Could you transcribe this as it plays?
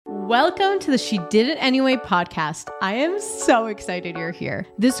Welcome to the She Did It Anyway podcast. I am so excited you're here.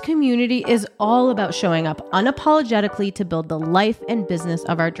 This community is all about showing up unapologetically to build the life and business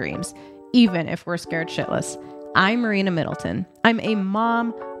of our dreams, even if we're scared shitless. I'm Marina Middleton. I'm a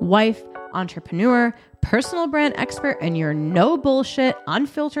mom, wife, entrepreneur, personal brand expert, and your no bullshit,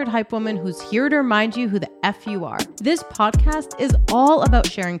 unfiltered hype woman who's here to remind you who the F you are. This podcast is all about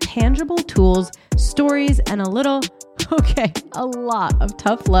sharing tangible tools, stories, and a lot of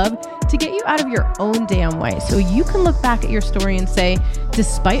tough love to get you out of your own damn way so you can look back at your story and say,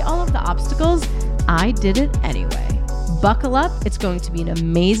 despite all of the obstacles, I did it anyway. Buckle up. It's going to be an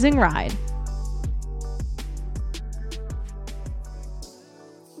amazing ride.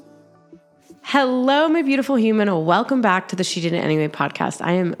 Hello, my beautiful human. Welcome back to the She Did It Anyway podcast.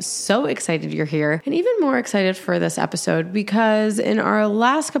 I am so excited you're here and even more excited for this episode because in our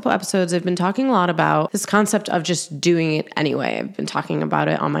last couple episodes, I've been talking a lot about this concept of just doing it anyway. I've been talking about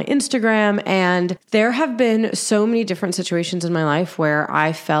it on my Instagram, and there have been so many different situations in my life where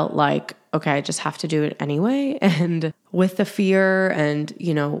I felt like, okay, I just have to do it anyway. And with the fear and,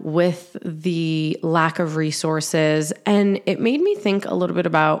 with the lack of resources. And it made me think a little bit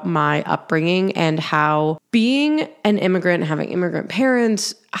about my upbringing and how being an immigrant, having immigrant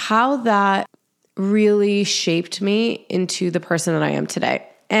parents, how that really shaped me into the person that I am today.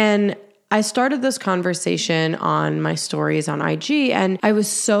 And I started this conversation on my stories on IG, and I was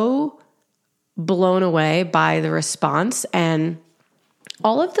so blown away by the response and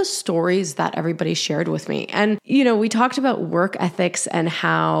all of the stories that everybody shared with me. And, we talked about work ethics and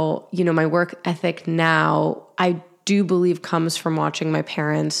how, my work ethic now, I do believe comes from watching my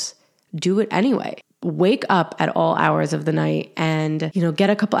parents do it anyway. Wake up at all hours of the night and,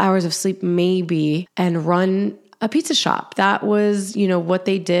 get a couple hours of sleep maybe and run a pizza shop. That was, what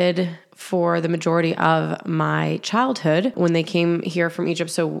they did for the majority of my childhood when they came here from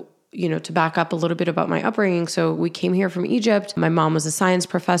Egypt. So to back up a little bit about my upbringing. So we came here from Egypt. My mom was a science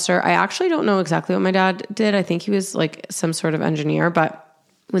professor. I actually don't know exactly what my dad did. I think he was like some sort of engineer, but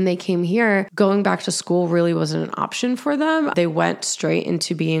when they came here, going back to school really wasn't an option for them. They went straight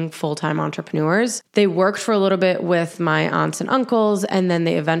into being full-time entrepreneurs. They worked for a little bit with my aunts and uncles, and then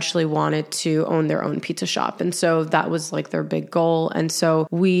they eventually wanted to own their own pizza shop. And so that was like their big goal. And so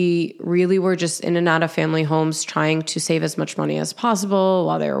we really were just in and out of family homes trying to save as much money as possible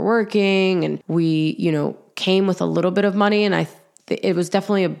while they were working. And we, came with a little bit of money, and it was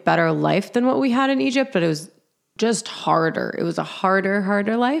definitely a better life than what we had in Egypt, but it was just harder. It was a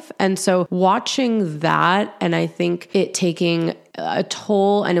harder life. And so watching that, and I think it taking a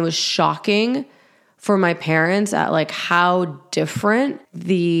toll, and it was shocking for my parents at like how different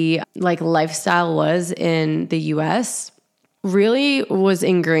the lifestyle was in the US, really was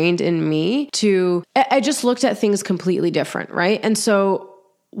ingrained in me I just looked at things completely different, right? And so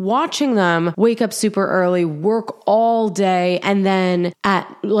watching them wake up super early, work all day, and then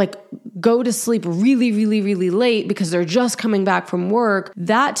go to sleep really, really, really late because they're just coming back from work.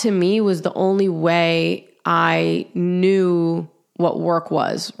 That to me was the only way I knew what work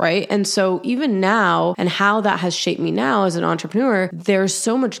was, right? And so even now, and how that has shaped me now as an entrepreneur, there's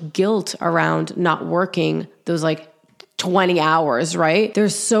so much guilt around not working those 20 hours, right?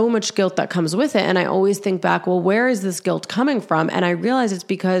 There's so much guilt that comes with it. And I always think back, well, where is this guilt coming from? And I realize it's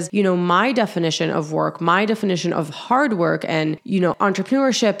because, my definition of work, my definition of hard work and,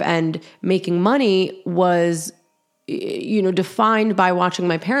 entrepreneurship and making money was, defined by watching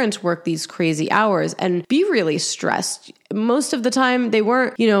my parents work these crazy hours and be really stressed. Most of the time they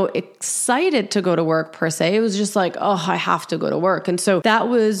weren't, excited to go to work per se. It was just like, oh, I have to go to work. And so that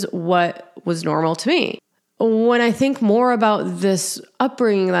was what was normal to me. When I think more about this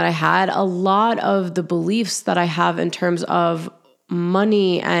upbringing that I had, a lot of the beliefs that I have in terms of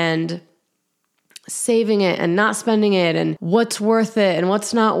money and saving it and not spending it and what's worth it and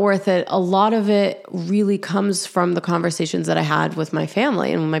what's not worth it, a lot of it really comes from the conversations that I had with my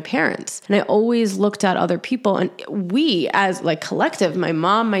family and with my parents. And I always looked at other people, and we as collective, my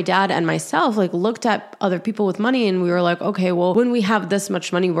mom, my dad, and myself, looked at other people with money, and we were like, okay, well, when we have this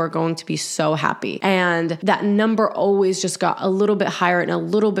much money, we're going to be so happy. And that number always just got a little bit higher and a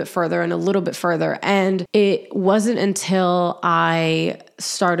little bit further and a little bit further. And it wasn't until I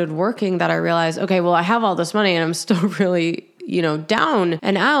started working that I realized, okay, well, I have all this money and I'm still really, down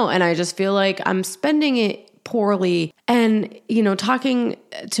and out. And I just feel like I'm spending it poorly. And, talking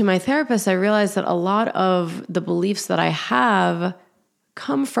to my therapist, I realized that a lot of the beliefs that I have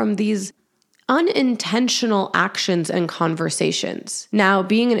come from these unintentional actions and conversations. Now,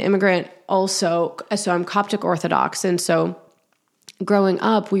 being an immigrant also, so I'm Coptic Orthodox. And so growing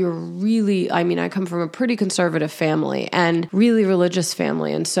up, we were really, I come from a pretty conservative family and really religious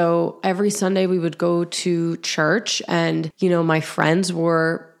family. And so every Sunday we would go to church and, my friends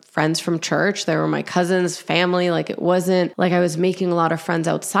were friends from church. They were my cousins' family. Like, it wasn't like I was making a lot of friends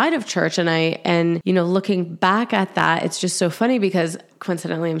outside of church. And looking back at that, it's just so funny because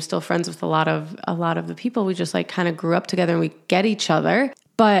coincidentally, I'm still friends with a lot of the people. We just like kind of grew up together and we get each other.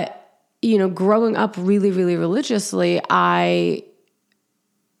 But, growing up really, really religiously, I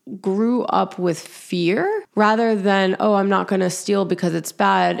grew up with fear rather than, I'm not going to steal because it's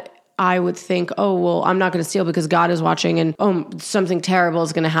bad. I would think, I'm not going to steal because God is watching and, something terrible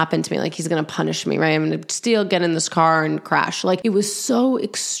is going to happen to me. Like, he's going to punish me, right? I'm going to steal, get in this car and crash. Like, it was so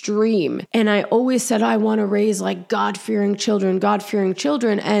extreme. And I always said, I want to raise like God-fearing children.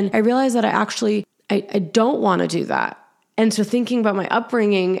 And I realized that I don't want to do that. And so thinking about my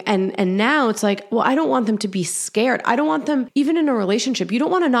upbringing and now it's like, well, I don't want them to be scared. I don't want them, even in a relationship, you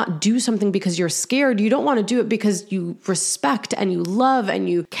don't want to not do something because you're scared. You don't want to do it because you respect and you love and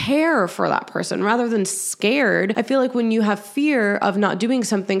you care for that person rather than scared. I feel like when you have fear of not doing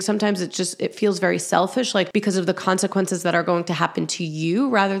something, sometimes it feels very selfish, like because of the consequences that are going to happen to you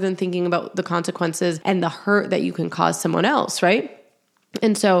rather than thinking about the consequences and the hurt that you can cause someone else, right?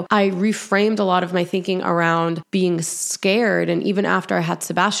 And so I reframed a lot of my thinking around being scared. And even after I had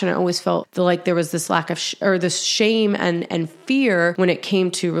Sebastian, I always felt like there was this lack of this shame and fear when it came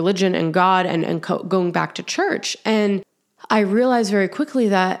to religion and God and going back to church. And I realized very quickly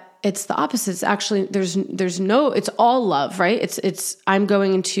that it's the opposite. It's actually, it's all love, right? It's I'm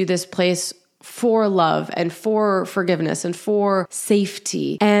going into this place for love and for forgiveness and for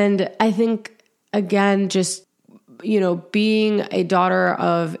safety. And I think, again, just being a daughter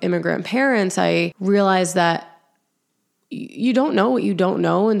of immigrant parents, I realized that you don't know what you don't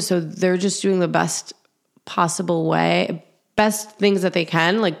know. And so they're just doing the best possible way, best things that they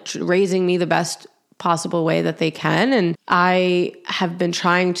can, like raising me the best possible way that they can. And I have been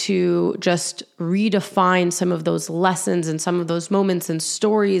trying to just redefine some of those lessons and some of those moments and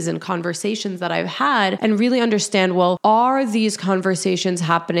stories and conversations that I've had and really understand, well, are these conversations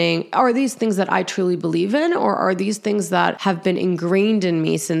happening? Are these things that I truly believe in? Or are these things that have been ingrained in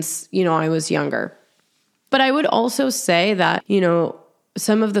me since, I was younger? But I would also say that,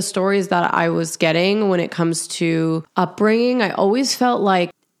 some of the stories that I was getting when it comes to upbringing, I always felt like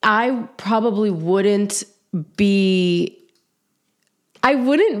I probably wouldn't be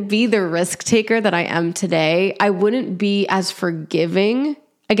the risk taker that I am today. I wouldn't be as forgiving.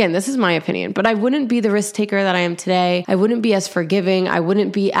 Again, this is my opinion, but I wouldn't be the risk taker that I am today. I wouldn't be as forgiving. I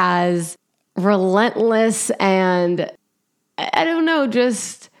wouldn't be as relentless and I don't know,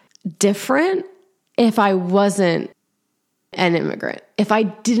 just different if I wasn't an immigrant, if I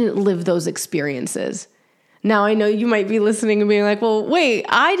didn't live those experiences. Now, I know you might be listening and being like, well, wait,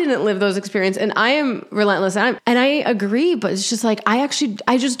 I didn't live those experiences and I am relentless. And I agree, but it's just like, I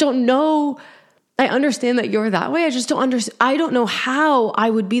just don't know. I understand that you're that way. I just don't understand. I don't know how I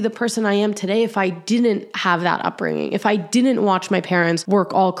would be the person I am today if I didn't have that upbringing, if I didn't watch my parents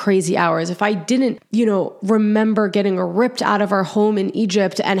work all crazy hours, if I didn't, remember getting ripped out of our home in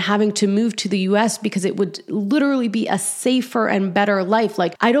Egypt and having to move to the US because it would literally be a safer and better life.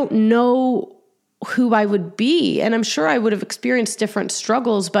 Like, I don't know who I would be. And I'm sure I would have experienced different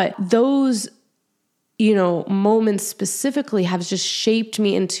struggles, but those, moments specifically have just shaped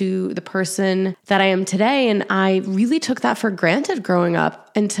me into the person that I am today. And I really took that for granted growing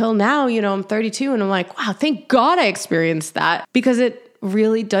up until now, I'm 32 and I'm like, wow, thank God I experienced that because it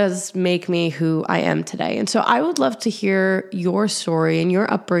really does make me who I am today. And so I would love to hear your story and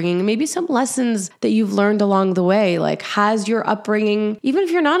your upbringing, maybe some lessons that you've learned along the way. Like, has your upbringing, even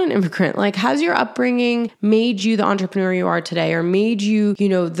if you're not an immigrant, like, has your upbringing made you the entrepreneur you are today, or made you,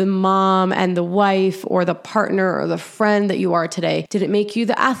 the mom and the wife or the partner or the friend that you are today? Did it make you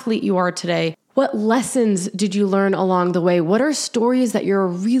the athlete you are today? What lessons did you learn along the way? What are stories that you're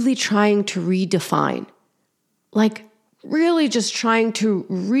really trying to redefine? Like, really just trying to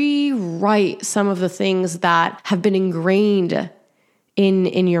rewrite some of the things that have been ingrained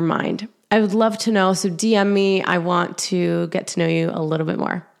in your mind. I would love to know. So DM me. I want to get to know you a little bit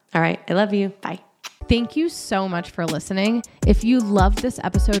more. All right. I love you. Bye. Thank you so much for listening. If you loved this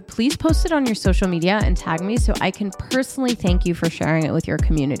episode, please post it on your social media and tag me so I can personally thank you for sharing it with your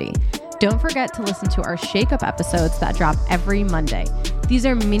community. Don't forget to listen to our Shake Up episodes that drop every Monday. These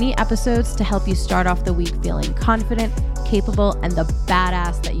are mini episodes to help you start off the week feeling confident, capable, and the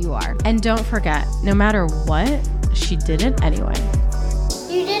badass that you are. And don't forget, no matter what, she did it anyway.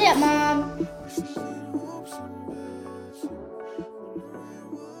 You did it, Mom.